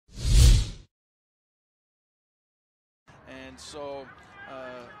And so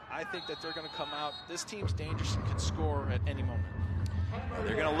I think that they're going to come out. This team's dangerous and can score at any moment. Well,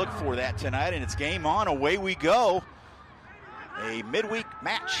 they're going to look for that tonight, and it's game on. Away we go. A midweek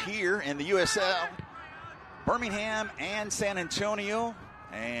match here in the USL. Birmingham and San Antonio.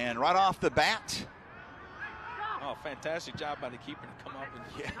 And right off the bat. Oh, fantastic job by the keeper to come up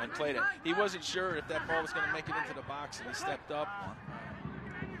and play that. He wasn't sure if that ball was going to make it into the box, and he stepped up.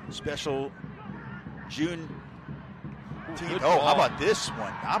 Special June. Oh, how about this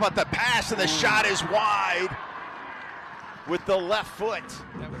one? How about the pass, and the shot is wide with the left foot.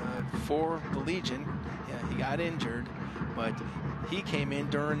 For the Legion, yeah, he got injured, but he came in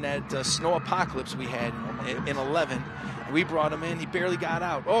during that snow apocalypse we had in 11. We brought him in. He barely got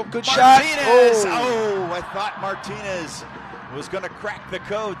out. Oh, good shot. Martínez. Oh, I thought Martínez was going to crack the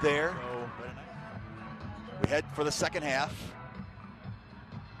code there. We head for the second half.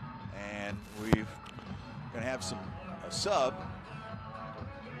 And we're going to have a sub.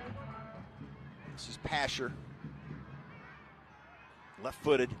 This is Pasher.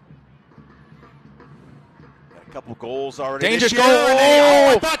 Left-footed. Got a couple goals already. Dangerous goal.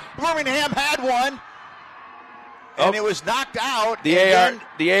 I thought Birmingham had one. And it was knocked out.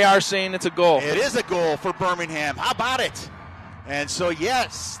 The AR saying it's a goal. It is a goal for Birmingham. How about it? And so,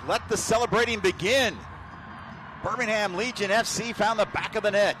 yes, let the celebrating begin. Birmingham Legion FC found the back of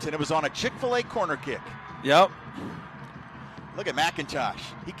the net, and it was on a Chick-fil-A corner kick. Yep. Look at McIntosh.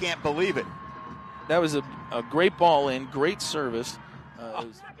 He can't believe it. That was a great ball in, great service.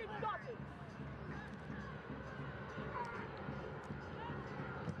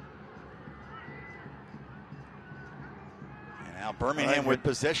 Now Birmingham with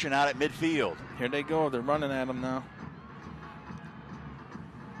possession out at midfield. Here they go. They're running at him now.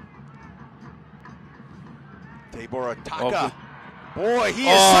 Tabort Etaka. Boy, he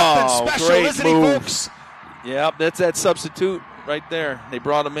is something special, isn't he, folks? Yep, that's that substitute right there. They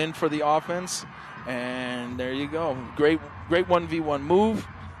brought him in for the offense, and there you go. Great 1v1 move.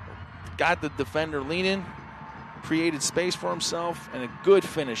 Got the defender leaning, created space for himself, and a good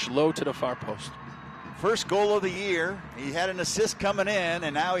finish low to the far post. First goal of the year. He had an assist coming in,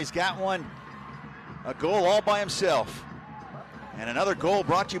 and now he's got a goal all by himself. And another goal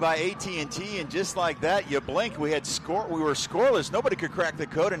brought to you by AT&T, and just like that, you blink. We were scoreless. Nobody could crack the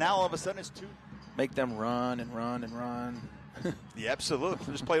code, and now all of a sudden it's two. Make them run and run and run. Yeah,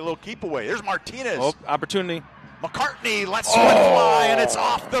 absolutely. Just play a little keep away. There's Martínez. Oh, opportunity. McCartney lets one fly, and it's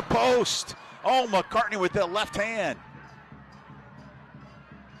off the post. Oh, McCartney with the left hand.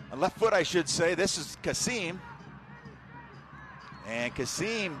 A left foot, I should say. This is Kasim. And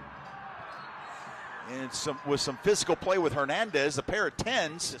Kasim, with some physical play with Hernandez, a pair of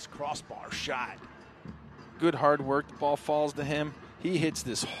 10s. This crossbar shot. Good hard work. The ball falls to him. He hits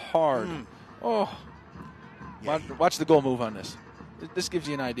this hard. Oh. Yeah. Watch the goal move on this. This gives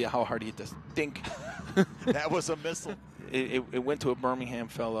you an idea how hard he hit this. Dink. That was a missile. It went to a Birmingham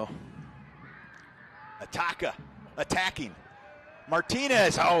fellow. Etaka attacking.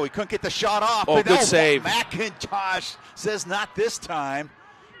 Martínez, he couldn't get the shot off. Oh, good save. McIntosh says not this time.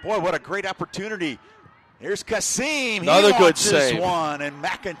 Boy, what a great opportunity. Here's Kasim. Another good save. One, and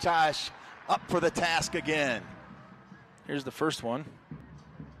McIntosh up for the task again. Here's the first one.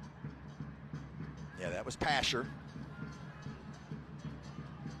 Yeah, that was Pasher.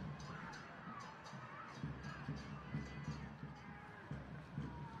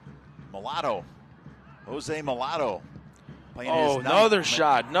 Jose Mulatto. Another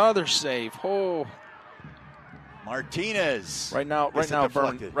shot, another save. Oh, Martínez. Right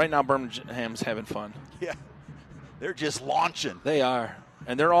now, Birmingham's having fun. Yeah, they're just launching. They are,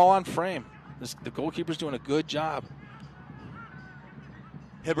 and they're all on frame. The goalkeeper's doing a good job.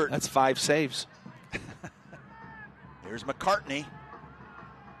 Hibbert. That's 5 saves. There's McCartney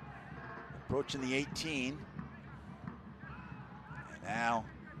approaching the 18. And now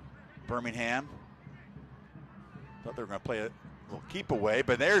Birmingham. Thought they were going to play a little keep away,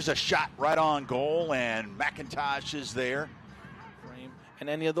 but there's a shot right on goal, and McIntosh is there. And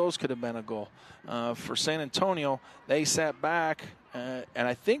any of those could have been a goal. For San Antonio, they sat back, and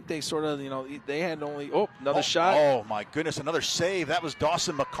I think they sort of, they had only, another shot. Oh, my goodness, another save. That was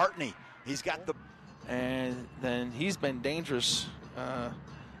Dawson McCartney. He's got the... And then he's been dangerous.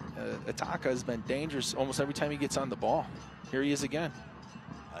 Etaka has been dangerous almost every time he gets on the ball. Here he is again.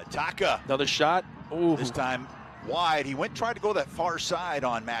 Etaka. Another shot. Ooh. This time wide. He tried to go that far side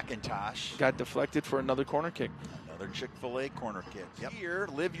on McIntosh. Got deflected for another corner kick. Another Chick-fil-A corner kick. Yep. Here,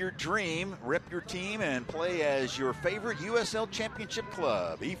 live your dream, rip your team, and play as your favorite USL Championship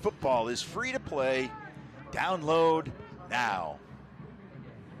club. eFootball is free to play. Download now.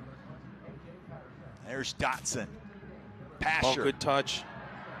 There's Dawson. Pasher. Oh, good touch.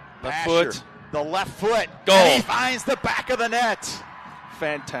 Left Pasher, foot. the left foot. Goal. And he finds the back of the net.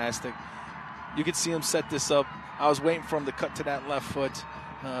 Fantastic. You could see him set this up. I was waiting for him to cut to that left foot.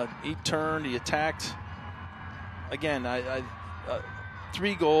 He turned, he attacked. Again,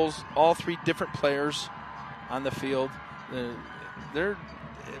 3 goals, all 3 different players on the field. They're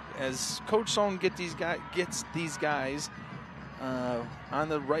as Coach Sohn gets these guys on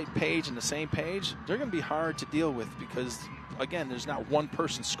the right page and the same page, they're going to be hard to deal with because, again, there's not one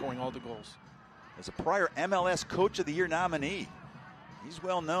person scoring all the goals. As a prior MLS Coach of the Year nominee, he's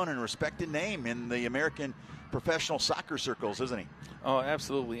well known and respected name in the American professional soccer circles, isn't he? Oh,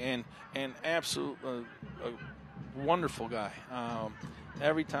 absolutely, and absolute a wonderful guy.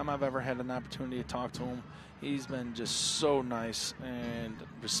 Every time I've ever had an opportunity to talk to him, he's been just so nice and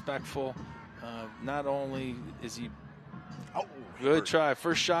respectful. Not only is he good try,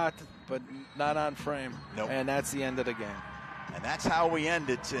 first shot, but not on frame, and that's the end of the game. And that's how we end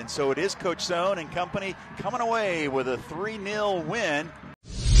it. And so it is Coach Sohn and company coming away with a 3-0 win